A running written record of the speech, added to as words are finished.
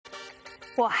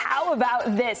Well, how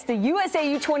about this? The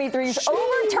USA U23's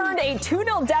overturned a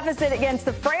 2-0 deficit against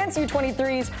the France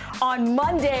U23's on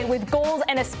Monday with goals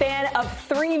in a span of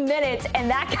 3 minutes. And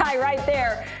that guy right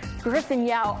there, Griffin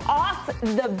Yow, off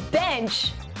the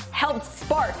bench, helped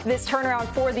spark this turnaround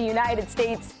for the United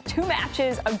States. 2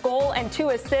 matches, a goal, and 2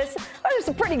 assists. Those are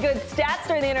some pretty good stats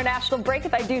during the international break,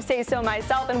 if I do say so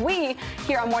myself. And we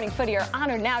here on Morning Footy are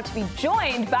honored now to be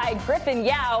joined by Griffin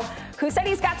Yow, who said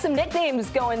he's got some nicknames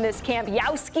going this camp.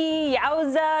 Yowski,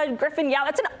 Yowza, Griffin Yow.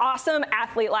 That's an awesome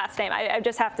athlete last name. I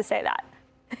just have to say that.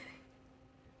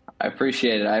 I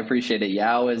appreciate it. I appreciate it.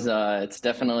 Yow is it's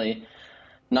definitely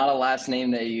not a last name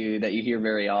that you hear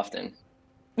very often.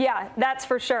 Yeah, that's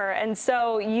for sure. And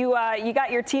so you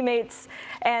got your teammates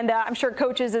and I'm sure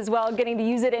coaches as well getting to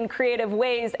use it in creative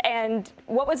ways. And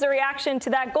what was the reaction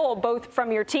to that goal, both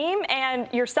from your team and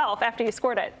yourself after you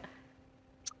scored it?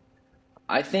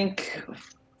 I think,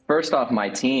 first off, my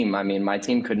team. I mean, my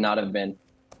team could not have been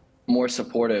more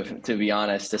supportive, to be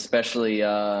honest, especially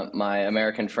my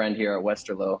American friend here at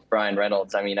Westerlo, Brian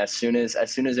Reynolds. I mean, as soon as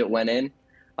it went in,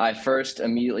 I first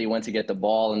immediately went to get the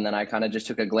ball, and then I kind of just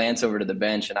took a glance over to the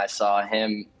bench, and I saw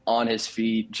him on his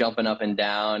feet, jumping up and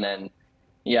down. And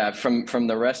yeah, from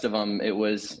the rest of them, they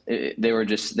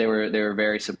were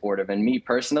very supportive. And me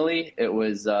personally, it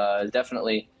was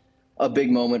definitely a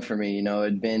big moment for me. You know,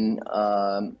 it'd been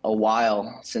a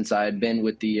while since I had been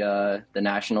with the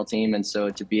national team, and so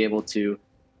to be able to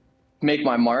make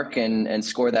my mark and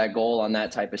score that goal on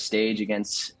that type of stage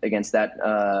against that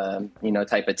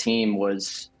type of team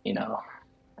was,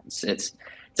 it's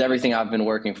everything I've been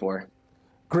working for.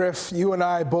 Griff, you and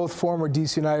I, both former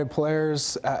DC United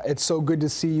players. It's so good to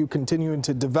see you continuing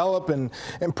to develop and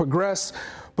progress.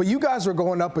 But you guys are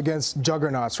going up against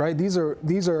juggernauts, right? These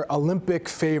are Olympic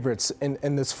favorites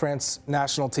in this France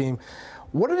national team.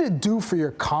 What did it do for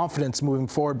your confidence moving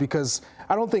forward? Because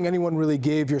I don't think anyone really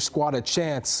gave your squad a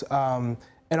chance. And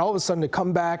all of a sudden to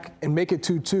come back and make it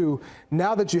 2-2,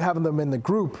 now that you have them in the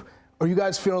group, are you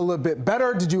guys feeling a little bit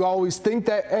better? Did you always think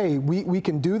that, hey, we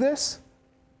can do this?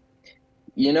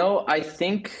 You know, I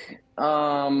think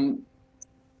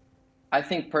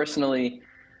personally,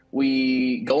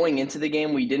 going into the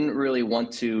game, we didn't really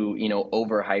want to,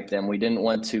 overhype them. We didn't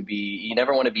want to you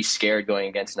never want to be scared going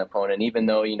against an opponent, even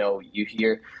though, you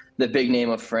hear the big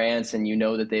name of France and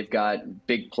that they've got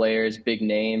big players, big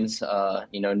names,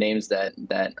 names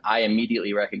that I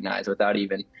immediately recognize without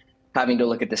even having to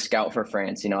look at the scout for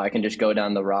France. I can just go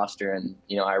down the roster and,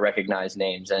 I recognize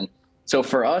names. And so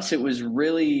for us, it was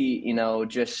really,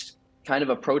 just kind of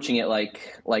approaching it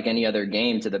like any other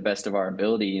game to the best of our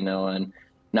ability, and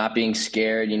not being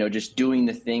scared, just doing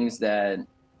the things that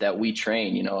we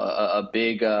train. A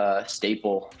big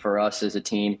staple for us as a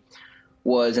team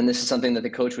was, and this is something that the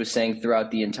coach was saying throughout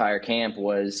the entire camp,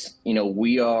 was,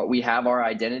 we have our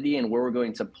identity and we're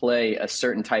going to play a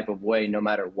certain type of way no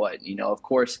matter what. Of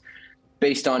course,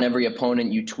 based on every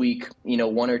opponent, you tweak,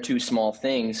 1 or 2 small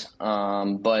things.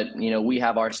 But, we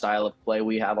have our style of play,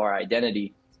 we have our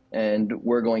identity. And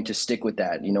we're going to stick with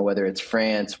that, whether it's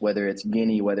France, whether it's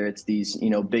Guinea, whether it's these,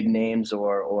 big names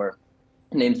or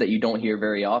names that you don't hear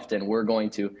very often. We're going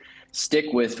to stick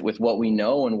with what we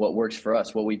know and what works for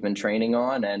us, what we've been training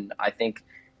on. And I think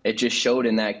it just showed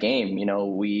in that game.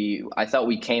 I thought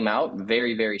we came out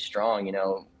very, very strong.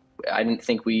 I didn't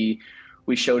think we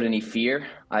showed any fear.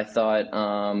 I thought,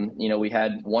 we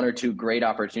had 1 or 2 great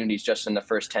opportunities just in the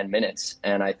first 10 minutes.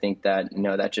 And I think that,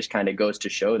 that just kind of goes to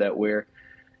show that we're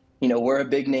a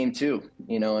big name too,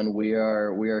 and we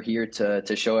are here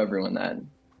to show everyone that.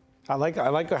 I like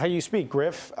how you speak,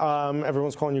 Griff.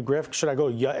 Everyone's calling you Griff. Should I go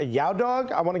Yow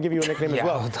Dog? I want to give you a nickname as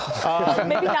well.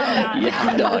 Maybe not that.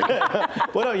 Yow Dog.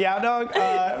 What up, Yow Dog?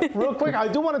 Real quick, I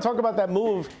do want to talk about that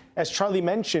move, as Charlie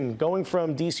mentioned, going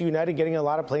from DC United, getting a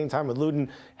lot of playing time with Luton,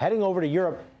 heading over to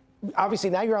Europe. Obviously,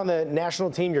 now you're on the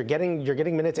national team. You're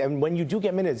getting minutes, and when you do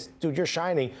get minutes, dude, you're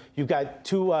shining. You've got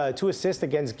two assists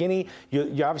against Guinea.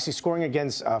 You're obviously scoring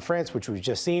against France, which we've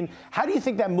just seen. How do you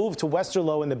think that move to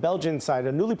Westerlo and the Belgian side,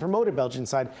 a newly promoted Belgian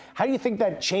side, how do you think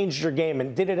that changed your game,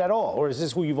 and did it at all, or is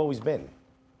this who you've always been?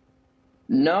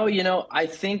 No, I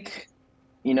think.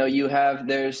 You have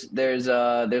there's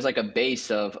like a base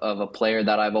of a player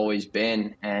that I've always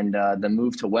been, and the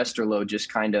move to Westerlo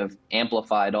just kind of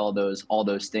amplified all those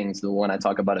things. The one I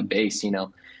talk about a base,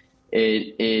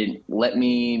 it let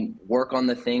me work on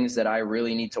the things that I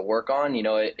really need to work on.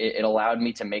 It allowed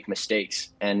me to make mistakes,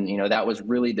 and that was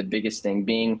really the biggest thing,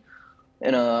 being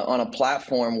on a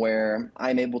platform where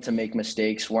I'm able to make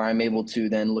mistakes, where I'm able to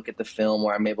then look at the film,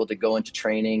 where I'm able to go into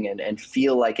training and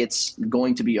feel like it's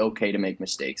going to be okay to make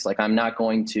mistakes. Like I'm not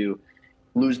going to,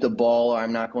 lose the ball, or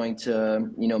I'm not going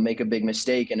to, make a big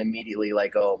mistake and immediately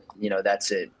like, oh,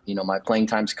 that's it. My playing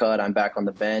time's cut. I'm back on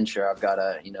the bench, or I've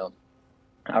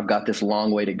got this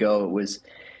long way to go.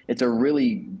 It's a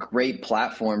really great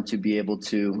platform to be able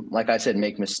to, like I said,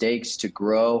 make mistakes, to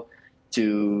grow,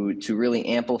 to really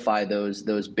amplify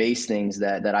those base things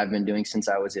that I've been doing since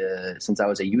I was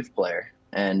a youth player.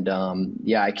 And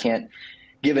I can't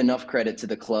give enough credit to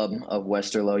the club of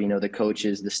Westerlo, the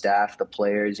coaches, the staff, the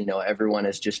players, everyone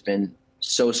has just been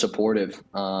so supportive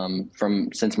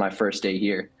since my first day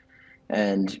here.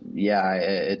 And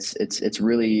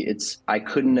I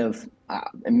couldn't have,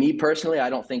 me personally, I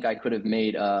don't think I could have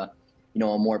made a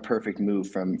more perfect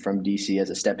move from DC as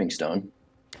a stepping stone.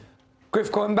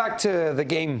 Griff, going back to the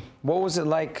game, what was it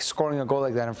like scoring a goal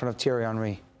like that in front of Thierry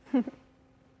Henry?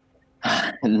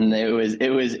 And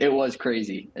it was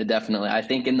crazy. Definitely. I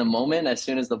think in the moment, as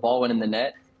soon as the ball went in the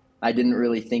net, I didn't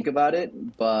really think about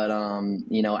it. But,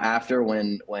 after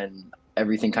when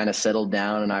everything kind of settled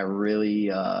down and I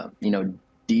really,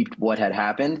 deeped what had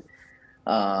happened,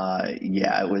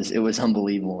 it was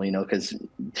unbelievable, because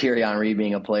Thierry Henry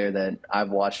being a player that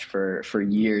I've watched for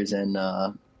years and,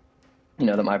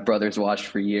 that my brothers watched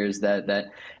for years, that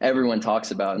everyone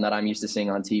talks about and that I'm used to seeing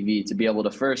on TV, to be able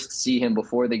to first see him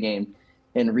before the game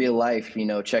in real life,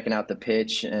 checking out the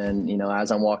pitch and,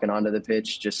 as I'm walking onto the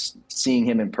pitch, just seeing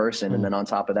him in person. And then on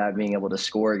top of that, being able to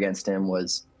score against him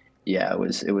was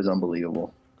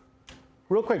unbelievable.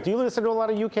 Real quick, do you listen to a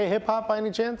lot of UK hip hop by any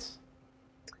chance?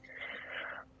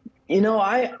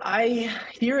 I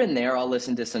here and there, I'll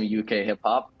listen to some UK hip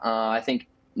hop. I think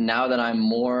now that I'm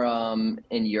more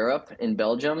in Europe, in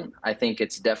Belgium, I think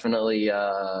it's definitely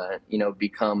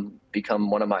become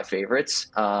one of my favorites.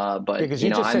 But because you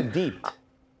just said deep,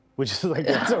 which is like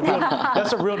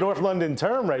that's a real North London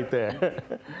term right there.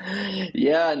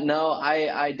 Yeah, no,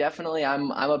 I definitely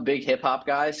I'm a big hip hop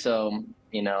guy. So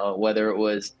whether it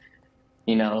was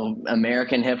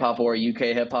American hip hop or UK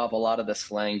hip hop, a lot of the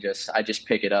slang I just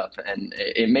pick it up, and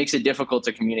it makes it difficult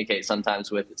to communicate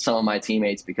sometimes with some of my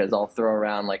teammates, because I'll throw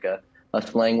around like a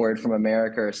slang word from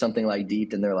America or something like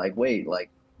deep, and they're like, wait, like,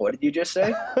 what did you just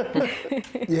say?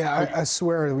 Yeah, I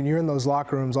swear, when you're in those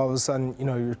locker rooms, all of a sudden,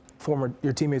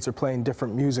 your teammates are playing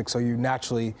different music, so you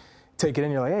naturally take it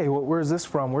in. You're like, hey, where's this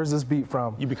from? Where's this beat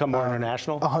from? You become more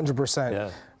international? 100%.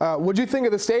 Yeah. What'd you think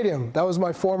of the stadium? That was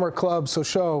my former club,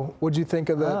 so what'd you think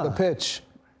of the pitch?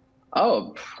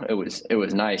 Oh, it was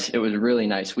nice. It was really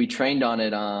nice. We trained on it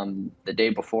the day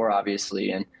before, obviously,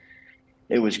 and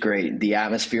it was great. The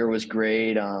atmosphere was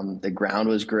great. The ground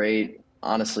was great.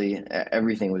 Honestly,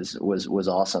 everything was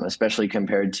awesome, especially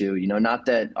compared to, not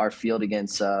that our field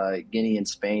against Guinea and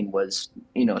Spain was,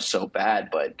 so bad,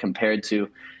 but compared to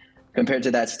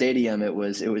that stadium, it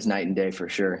was night and day for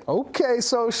sure. Okay,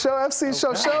 so show FC,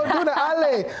 show do the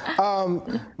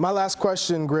ale. My last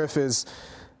question, Griff, is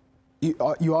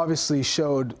you obviously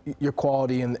showed your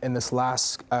quality in this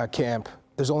last camp.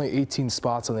 There's only 18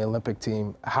 spots on the Olympic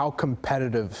team. How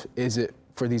competitive is it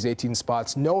for these 18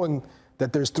 spots, knowing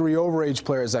that there's 3 overage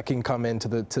players that can come into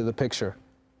the picture?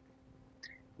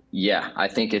 Yeah, I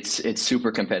think it's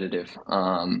super competitive,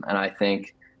 and I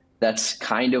think that's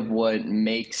kind of what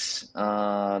makes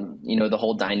the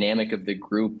whole dynamic of the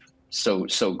group so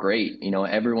great.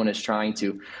 Everyone is trying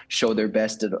to show their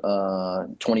best at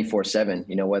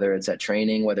 24/7. Whether it's at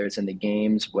training, whether it's in the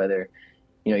games, whether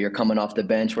you're coming off the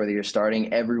bench, whether you're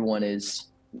starting. Everyone is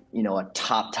a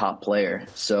top player.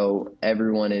 So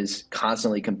everyone is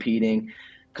constantly competing,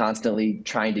 constantly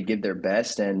trying to give their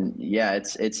best, and yeah,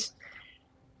 it's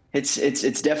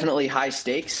definitely high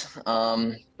stakes.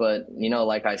 But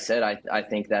like I said, I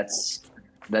think that's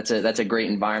a great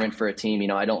environment for a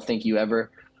team. I don't think you ever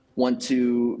want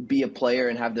to be a player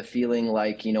and have the feeling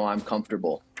like, I'm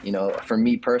comfortable. For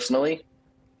me personally,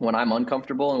 when I'm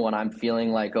uncomfortable and when I'm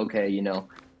feeling like, okay,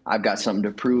 I've got something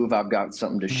to prove, I've got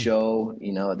something to show,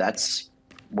 that's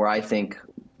where I think,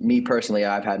 me personally,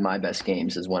 I've had my best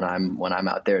games, is when I'm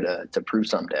out there to prove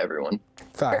something to everyone.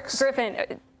 Facts.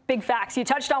 Griffin, big facts. You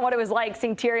touched on what it was like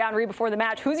seeing Thierry Henry before the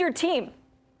match. Who's your team?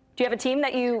 Do you have a team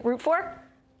that you root for?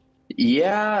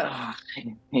 Yeah,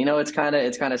 it's kind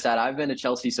of sad. I've been a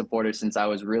Chelsea supporter since I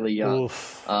was really young,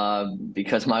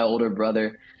 because my older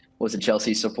brother was a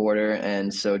Chelsea supporter,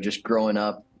 and so just growing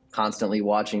up, constantly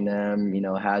watching them,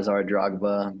 Hazard,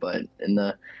 Drogba. But in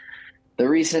the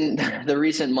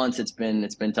recent months, it's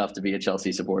been tough to be a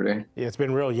Chelsea supporter. Yeah, it's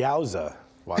been real yowza.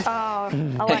 Oh,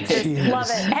 Alexis, love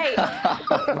it. Hey,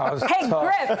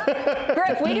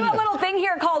 Griff, we do a little thing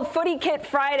here called Footy Kit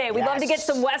Friday. We'd love to get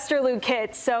some Westerlo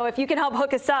kits, so if you can help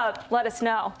hook us up, let us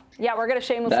know. Yeah, we're going to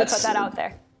shamelessly put that out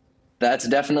there.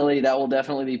 That will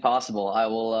definitely be possible. I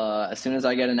will, as soon as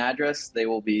I get an address, they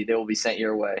will be sent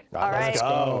your way. All right. Let's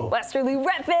go. Westerly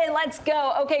Reppin', let's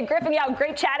go. Okay, Griffin Yow,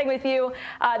 great chatting with you.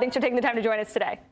 Thanks for taking the time to join us today.